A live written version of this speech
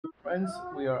friends,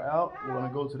 we are out. We're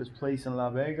gonna go to this place in La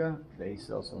Vega. They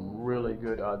sell some really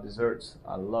good desserts.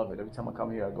 I love it. Every time I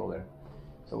come here, I go there.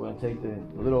 So we're gonna take the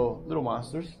little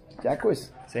monsters.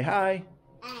 Jacquez, say hi.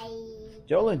 Hi.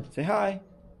 Jolyn, say hi.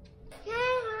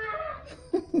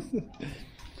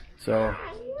 So,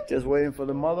 just waiting for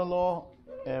the mother-in-law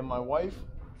and my wife,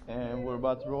 and we're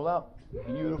about to roll out.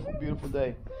 Beautiful, beautiful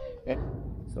day. And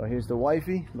so here's the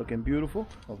wifey, looking beautiful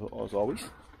as always.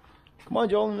 Come on,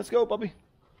 Jolyn, let's go, puppy.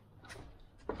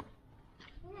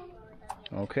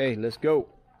 Okay, let's go.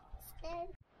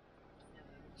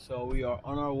 So we are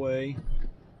on our way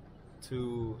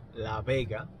to La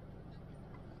Vega,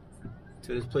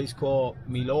 to this place called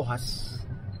Hojas,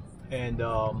 and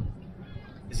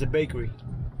it's a bakery.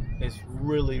 It's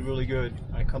really, really good.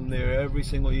 I come there every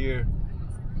single year.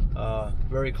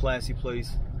 Very classy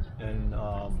place, and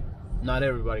not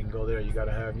everybody can go there. You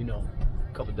gotta have, you know,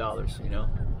 a couple dollars, you know.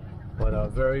 But a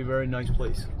very, very nice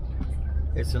place.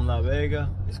 It's in La Vega.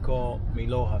 It's called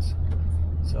Hojas.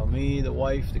 So me, the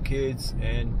wife, the kids,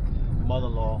 and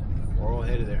mother-in-law, we're all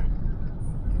headed there.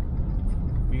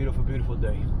 Beautiful, beautiful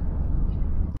day.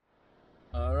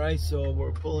 All right, so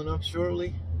we're pulling up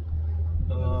shortly.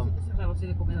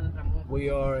 We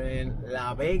are in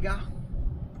La Vega,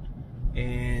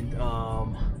 and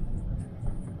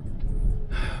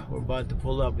we're about to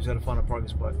pull up. We just gotta find a parking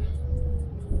spot.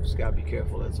 Just gotta be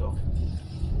careful, that's all.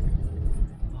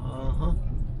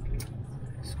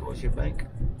 Scotia Bank.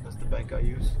 That's the bank I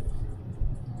use.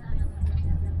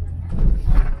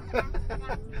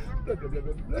 Blah, blah, blah,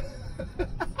 blah.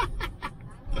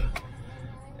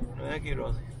 Ven aquí,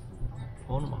 Rosy.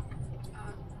 Uno más.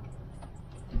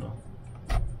 No.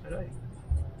 Right.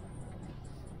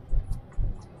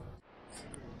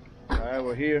 Alright,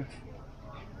 we're here.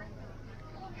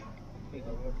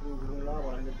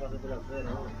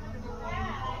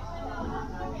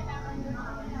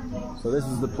 So this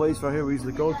is the place right here we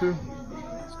usually go to.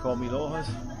 It's called Hojas.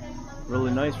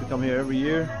 Really nice. We come here every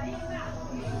year.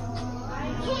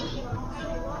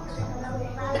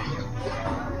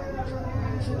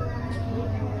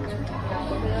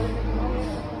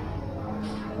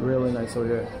 Really nice over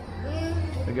here.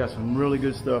 They got some really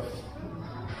good stuff.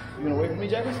 You gonna wait for me,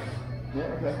 Jacquez?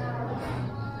 Yeah, okay.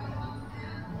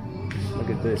 Look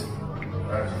at this.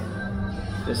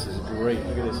 This is great.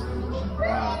 Look at this.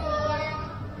 Wow.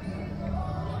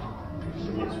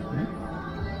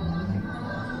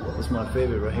 This is my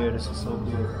favorite right here. This is so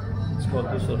good. It's called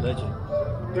dulce de leche.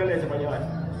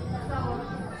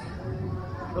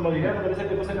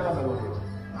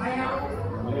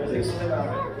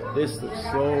 This looks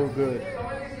so good.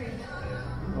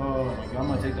 Oh my God, I'm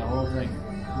gonna take the whole thing.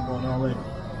 I'm going all in.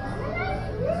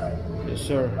 Yes,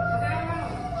 sir.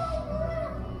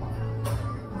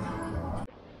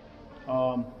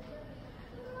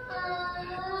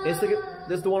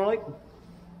 This is the one I like?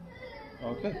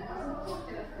 Okay.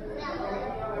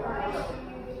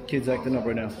 Kid's acting up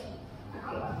right now.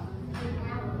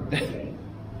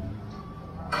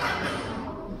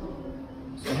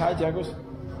 Say hi, Jacquez.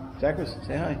 Jacquez,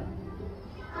 say hi.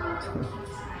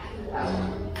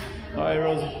 Hi,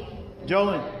 Rosie.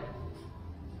 Jolyn.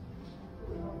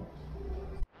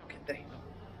 Okay.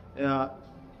 I'm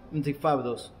gonna take 5 of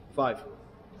those. 5.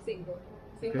 Cinco.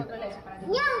 Okay.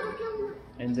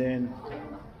 And then,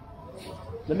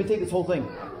 let me take this whole thing.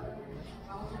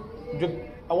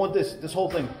 I want this whole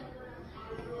thing.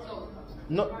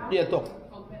 No, yeah, todo.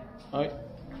 Alright.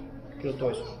 Quiero todo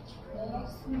eso.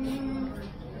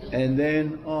 And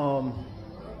then,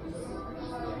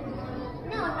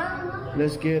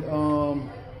 let's get,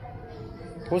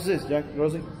 what's this, Jack,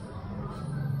 Rosie?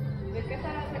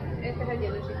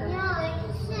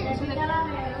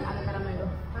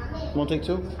 You want to take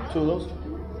 2? 2 of those?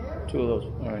 2 of those,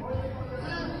 alright.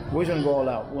 We're just gonna go all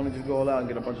out. We want to just go all out and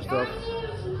get a bunch of stuff.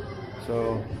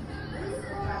 So,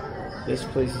 this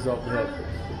place is off the head.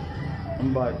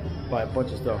 I'm gonna buy a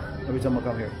bunch of stuff every time I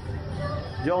come here.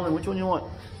 Jolyn, which one you want?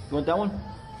 You want that one?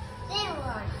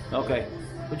 That one. Okay.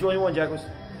 Which one you want, Jacquez?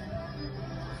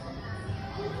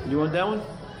 You want that one?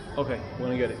 Okay, we're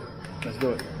gonna get it. Let's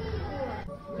do it.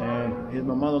 And here's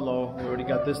my mother-in-law. We already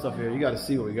got this stuff here. You gotta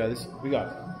see what we got. We got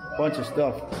a bunch of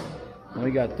stuff. And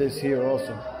we got this here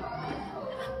also.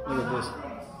 Look at this.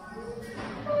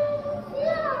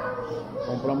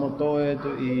 Compramos todo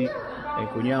esto y el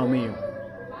cuñado mío.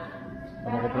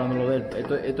 Estamos comprando lo de él.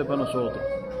 Esto es para nosotros.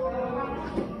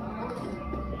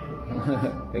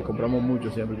 Que compramos mucho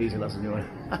siempre, dice la señora.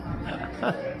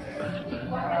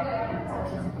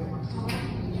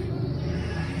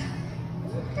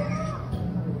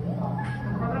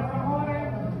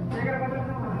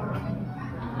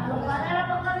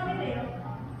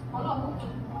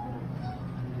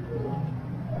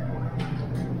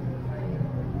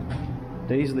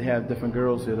 They usually have different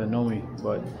girls here that know me,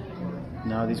 but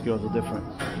now these girls are different.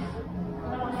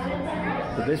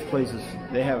 But this place is,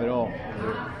 they have it all.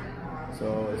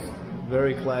 So it's a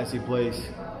very classy place.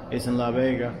 It's in La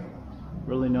Vega,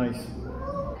 really nice.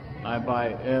 I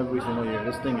buy it every single year.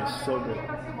 This thing is so good.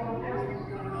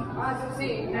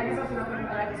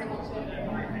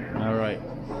 All right,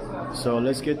 so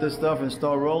let's get this stuff and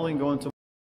start rolling, going to